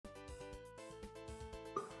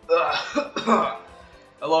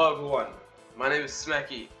Hello everyone, my name is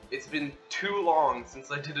Smeky. It's been too long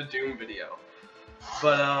since I did a Doom video.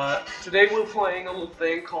 But today we're playing a little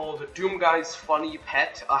thing called Doomguy's Funny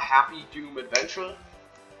Pet, a Happy Doom Adventure.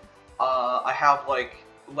 I have like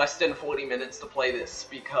less than 40 minutes to play this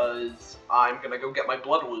because I'm gonna go get my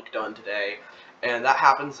blood work done today, and that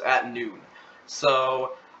happens at noon.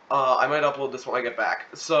 So I might upload this when I get back.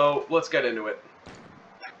 So let's get into it.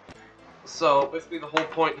 So basically the whole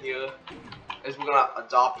point here is we're gonna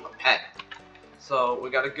adopt a pet. So we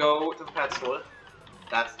gotta go to the pet store.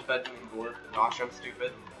 That's the bedroom door. Gosh, I'm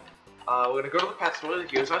stupid. We're gonna go to the pet store.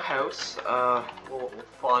 Here's our house. A little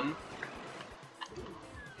fun.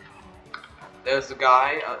 There's the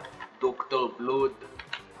guy, Dr. Blood.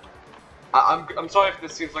 I'm sorry if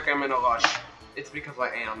this seems like I'm in a rush. It's because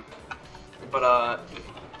I am. But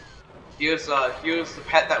here's the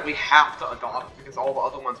pet that we have to adopt because all the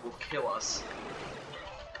other ones will kill us.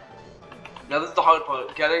 Now this is the hard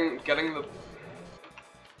part. Getting the.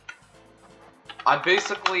 I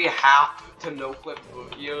basically have to no-clip through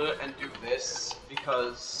here and do this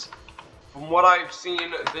because, from what I've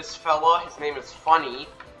seen, this fella, his name is Funny.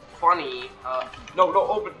 No,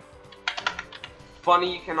 open.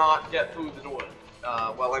 Funny cannot get through the door.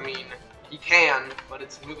 Well, I mean, he can, but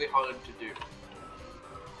it's really hard to do.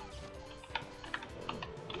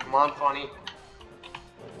 Come on, Funny.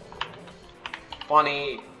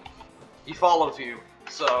 Funny. He follows you,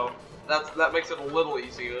 so that makes it a little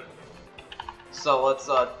easier. So let's,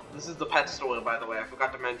 this is the pet store, by the way, I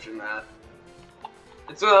forgot to mention that.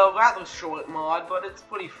 It's a rather short mod, but it's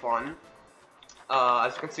pretty fun.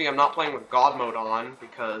 As you can see, I'm not playing with God mode on,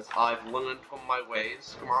 because I've learned from my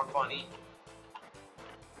ways. Come on, Funny.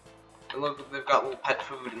 And look, they've got little pet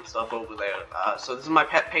food and stuff over there. So this is my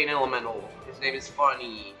pet paint elemental. His name is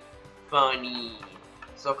Funny. Funny.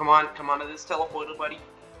 So come on to this teleporter, buddy.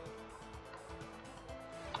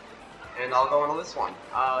 And I'll go on this one.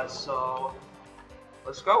 So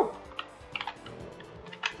let's go.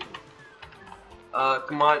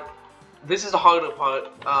 Come on. This is the harder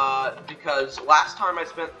part, because last time I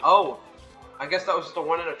spent, I guess that was just a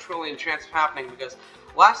 1 in a trillion chance of happening, because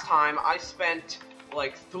last time I spent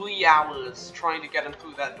like 3 hours trying to get him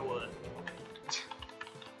through that door.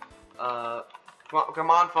 Come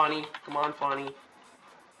on, Funny. Come on, Funny.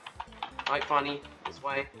 Right, Funny. This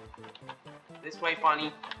way. This way,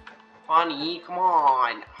 Funny. Funny, come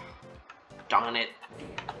on. Darn it.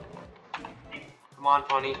 Come on,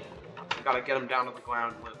 Funny. We gotta get him down to the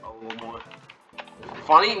ground with a little more.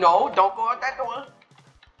 Funny, no, don't go out that door.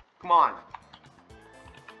 Come on.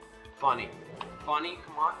 Funny. Funny,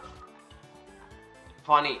 come on.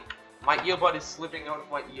 Funny. My earbud is slipping out of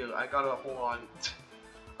my ear. I gotta hold on.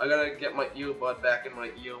 I gotta get my earbud back in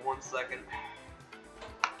my ear. 1 second.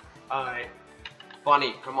 Alright.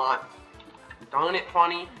 Funny, come on. Darn it,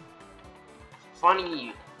 Funny.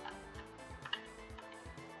 Funny.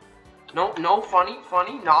 No, Funny,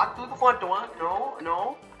 not through the front door.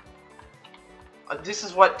 No. This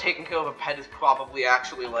is what taking care of a pet is probably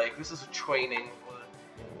actually like. This is a training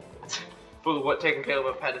for what taking care of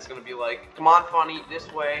a pet is gonna be like. Come on, Funny,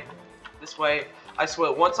 this way. I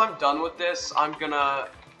swear, once I'm done with this, I'm gonna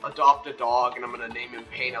adopt a dog and I'm gonna name him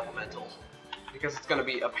Pain Elemental. Because it's gonna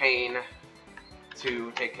be a pain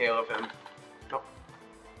to take care of him. No.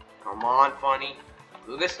 Come on, Funny.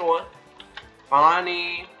 Through this door.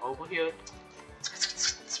 Funny. Over here.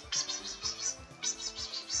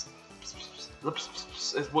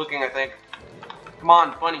 It's working, I think. Come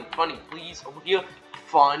on, Funny, please. Over here.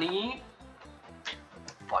 Funny.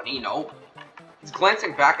 Funny, no. He's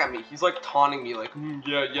glancing back at me. He's like taunting me, like,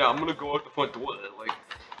 yeah, I'm gonna go out the front door. Like,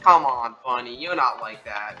 come on, Funny. You're not like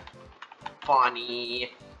that.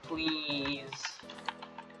 Funny. Please.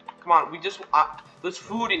 Come on, there's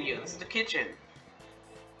food in here. This is the kitchen.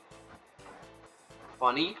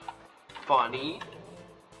 Funny.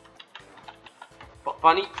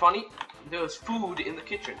 There's food in the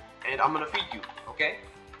kitchen, and I'm gonna feed you, okay?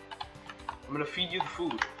 I'm gonna feed you the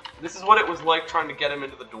food. This is what it was like trying to get him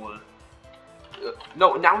into the door.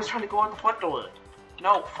 No, now he's trying to go out the front door.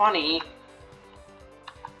 No, Funny.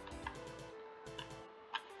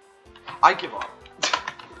 I give up.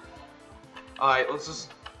 Alright, let's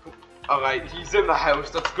just... Alright, he's in the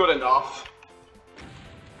house, that's good enough.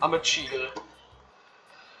 I'm a cheater.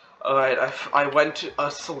 Alright, I went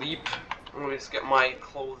asleep. Let me just get my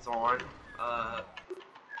clothes on.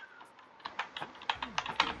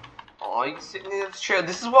 Oh, he's sitting in his chair.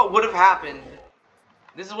 This is what would have happened.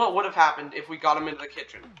 This is what would have happened if we got him into the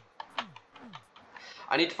kitchen.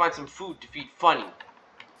 I need to find some food to feed Funny.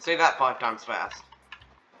 Say that 5 times fast.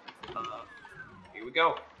 Here we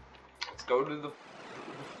go. Let's go to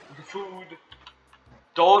food.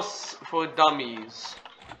 DOS for dummies.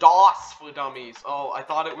 DOS for dummies. Oh, I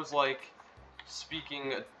thought it was like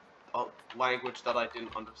speaking a language that I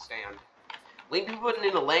didn't understand. Link can put it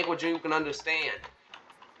in a language you can understand.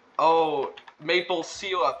 Oh, maple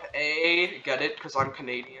syrup, eh? Get it? Because I'm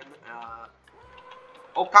Canadian.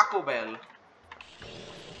 Oh, Taco Bell.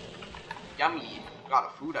 Yummy. Got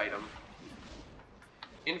a food item.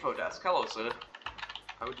 Info desk. Hello, sir.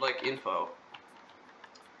 I would like info.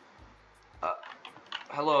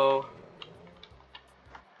 Hello.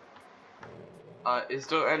 Is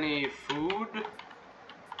there any food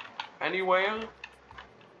anywhere?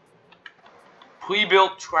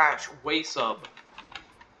 Pre-built trash, way sub.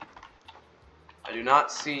 I do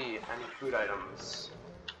not see any food items.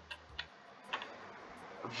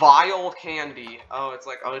 Vial candy. Oh, it's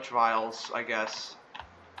like Arch Vials, I guess.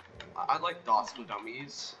 I like DOS for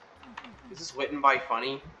dummies. Is this written by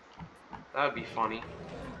Funny? That would be funny.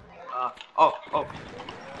 Oh.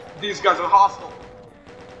 These guys are hostile.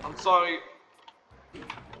 I'm sorry.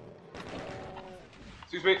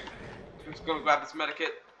 Excuse me. I'm just gonna grab this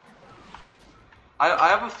medikit. I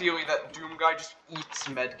have a theory that Doomguy just eats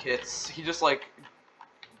medkits. He just like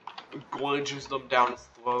gorges them down his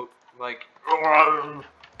throat. Like,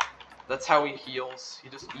 that's how he heals. He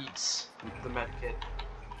just eats the medkit.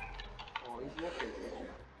 Oh, he's looking.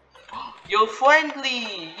 You're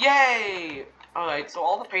friendly! Yay! Alright, so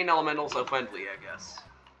all the pain elementals are friendly, I guess.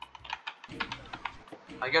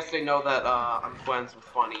 I guess they know that I'm friends with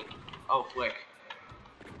Funny. Oh, flick.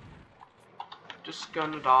 Just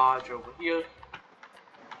gonna dodge over here.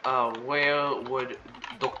 Where would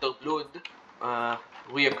Dr. Blood,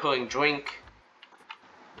 reoccurring drink?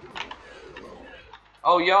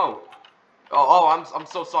 Oh, yo! Oh, I'm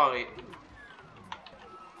so sorry.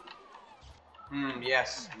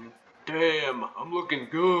 Yes. Damn, I'm looking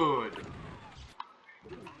good.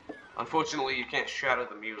 Unfortunately, you can't shatter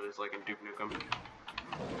the mirrors like in Duke Nukem.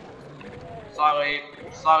 Sorry,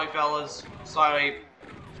 fellas. Sorry.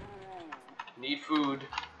 Need food.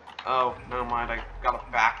 Oh, never mind. I got a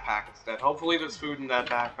backpack instead. Hopefully, there's food in that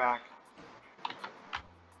backpack.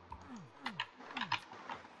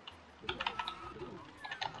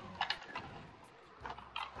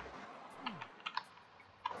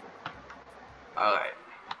 Alright.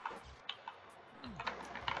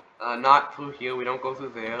 Not through here. We don't go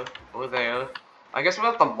through there. Or there. I guess we're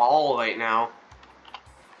at the mall right now.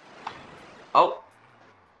 Oh.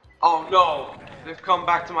 Oh no! They've come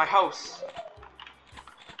back to my house.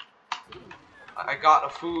 I got a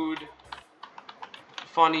food.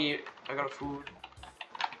 Funny. I got a food.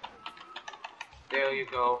 There you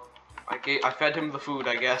go. I fed him the food,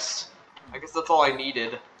 I guess. I guess that's all I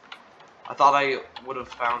needed. I thought I would have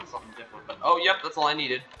found something different, but oh, yep, that's all I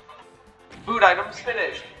needed. Food items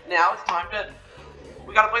finished. Now it's time to...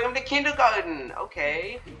 We gotta bring him to kindergarten.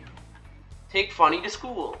 Okay. Take Funny to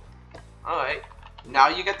school. Alright. Now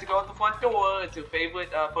you get to go out the front door. It's your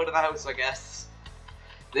favorite part of the house, I guess.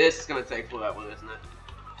 This is gonna take forever, isn't it?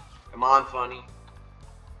 Come on, Funny.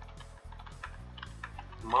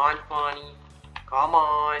 Come on, Funny. Come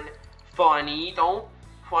on. Funny, don't...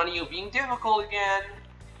 Funny, you're being difficult again.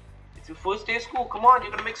 It's your first day of school. Come on,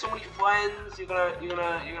 you're gonna make so many friends. You're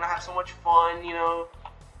gonna have so much fun, you know.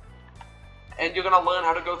 And you're gonna learn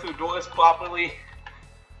how to go through doors properly.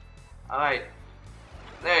 Alright.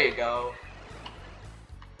 There you go.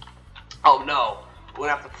 Oh no. We're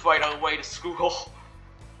gonna have to fight our way to school.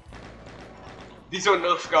 These are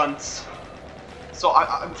Nerf guns. So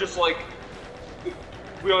I'm just like...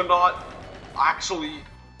 We are not actually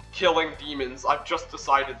killing demons. I've just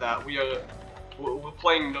decided that. We're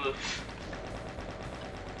playing Nerf.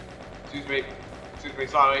 Excuse me,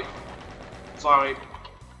 sorry. Sorry.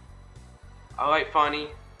 Alright, Funny.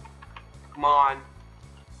 Come on.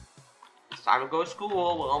 It's time to go to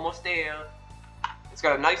school, we're almost there. It's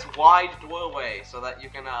got a nice wide doorway so that you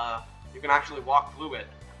can actually walk through it.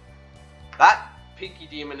 That pinky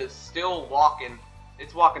demon is still walking.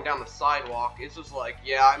 It's walking down the sidewalk. It's just like,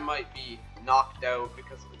 yeah, I might be knocked out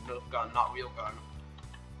because of the Nerf gun, not real gun.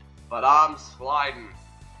 But I'm sliding.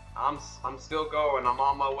 I'm still going. I'm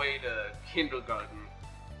on my way to kindergarten.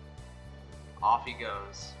 Off he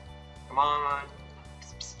goes. Come on.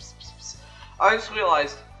 Psst, psst, psst, psst, psst. I just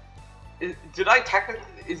realized. Did I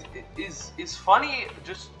technically is Funny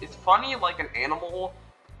just is Funny like an animal?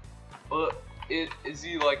 Or is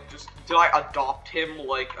he like just? Did I adopt him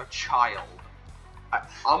like a child?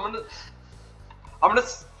 I'm gonna.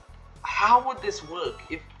 How would this work?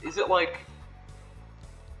 Is it like?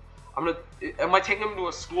 Am I taking him to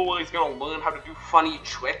a school where he's gonna learn how to do funny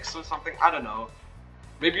tricks or something? I don't know.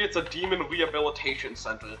 Maybe it's a demon rehabilitation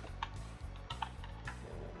center.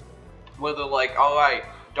 where they're like, alright,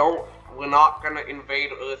 we're not gonna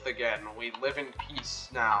invade Earth again. We live in peace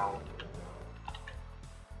now.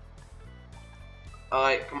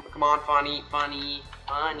 Alright, come on, funny.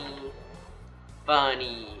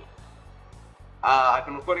 I've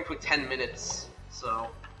been recording for 10 minutes, so.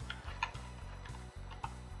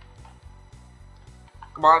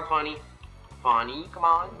 Come on, funny, come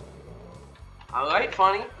on. Alright,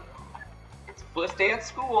 funny. It's the first day at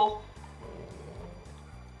school.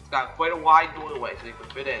 It's got quite a wide doorway so you can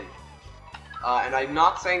fit in. And I'm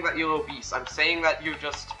not saying that you're obese, I'm saying that you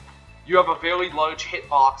have a very large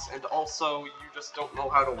hitbox, and also you just don't know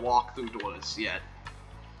how to walk through doors yet.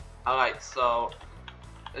 Alright, so,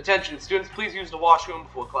 attention students, please use the washroom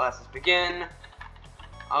before classes begin.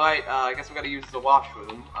 Alright, I guess we gotta use the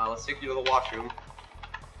washroom. Let's take you to the washroom.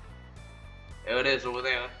 There it is, over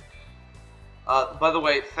there. By the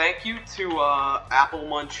way, thank you to Apple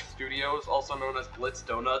Munch Studios, also known as Blitz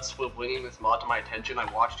Donuts, for bringing this mod to my attention. I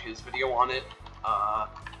watched his video on it.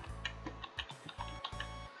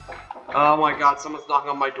 Oh my god, someone's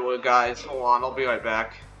knocking on my door, guys. Hold on, I'll be right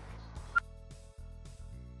back.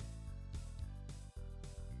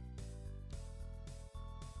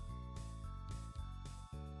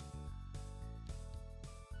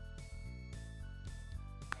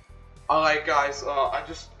 Alright guys, I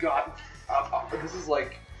just got, this is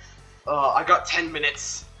like, I got 10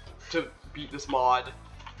 minutes to beat this mod.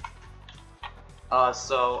 Let's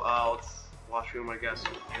washroom, I guess.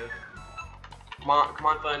 Yeah. Come on,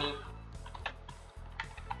 funny.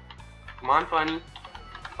 Come on, funny.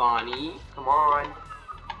 Funny, come on.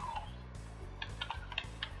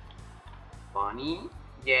 Funny,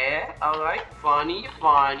 yeah, alright, funny, come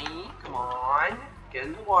on. Get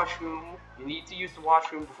in the washroom. You need to use the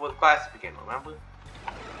washroom before the class begins, remember?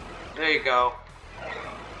 There you go.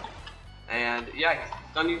 And yeah,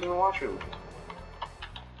 he's done using the washroom.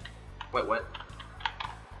 Wait, what?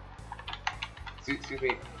 Excuse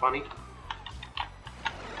me, funny?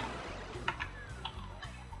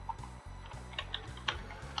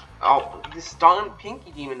 Oh, this darn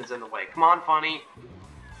pinky demon is in the way. Come on, funny.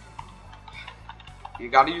 You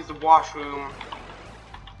gotta use the washroom.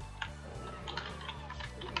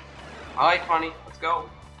 Alright, funny, let's go.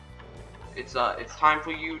 It's time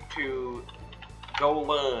for you to go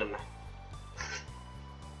learn.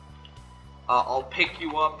 I'll pick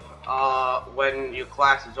you up when your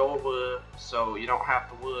class is over, so you don't have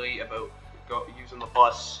to worry about using the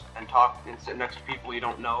bus and sit next to people you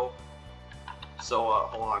don't know. So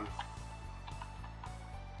hold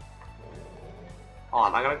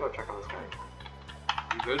on. I gotta go check on this guy.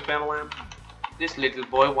 You good, Family? This little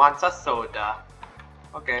boy wants a soda.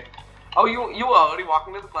 Okay. Oh, you were already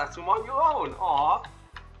walking to the classroom on your own. Aw,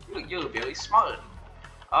 you're very smart.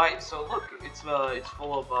 Alright, so look, it's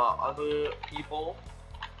full of other people.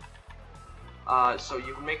 So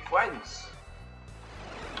you can make friends.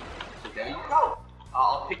 So there you go.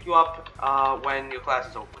 I'll pick you up when your class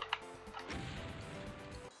is over.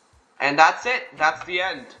 And that's it. That's the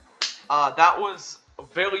end. That was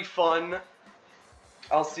very fun.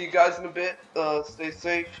 I'll see you guys in a bit. Stay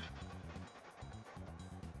safe.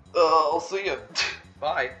 I'll see you.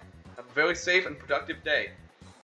 Bye. Have a very safe and productive day.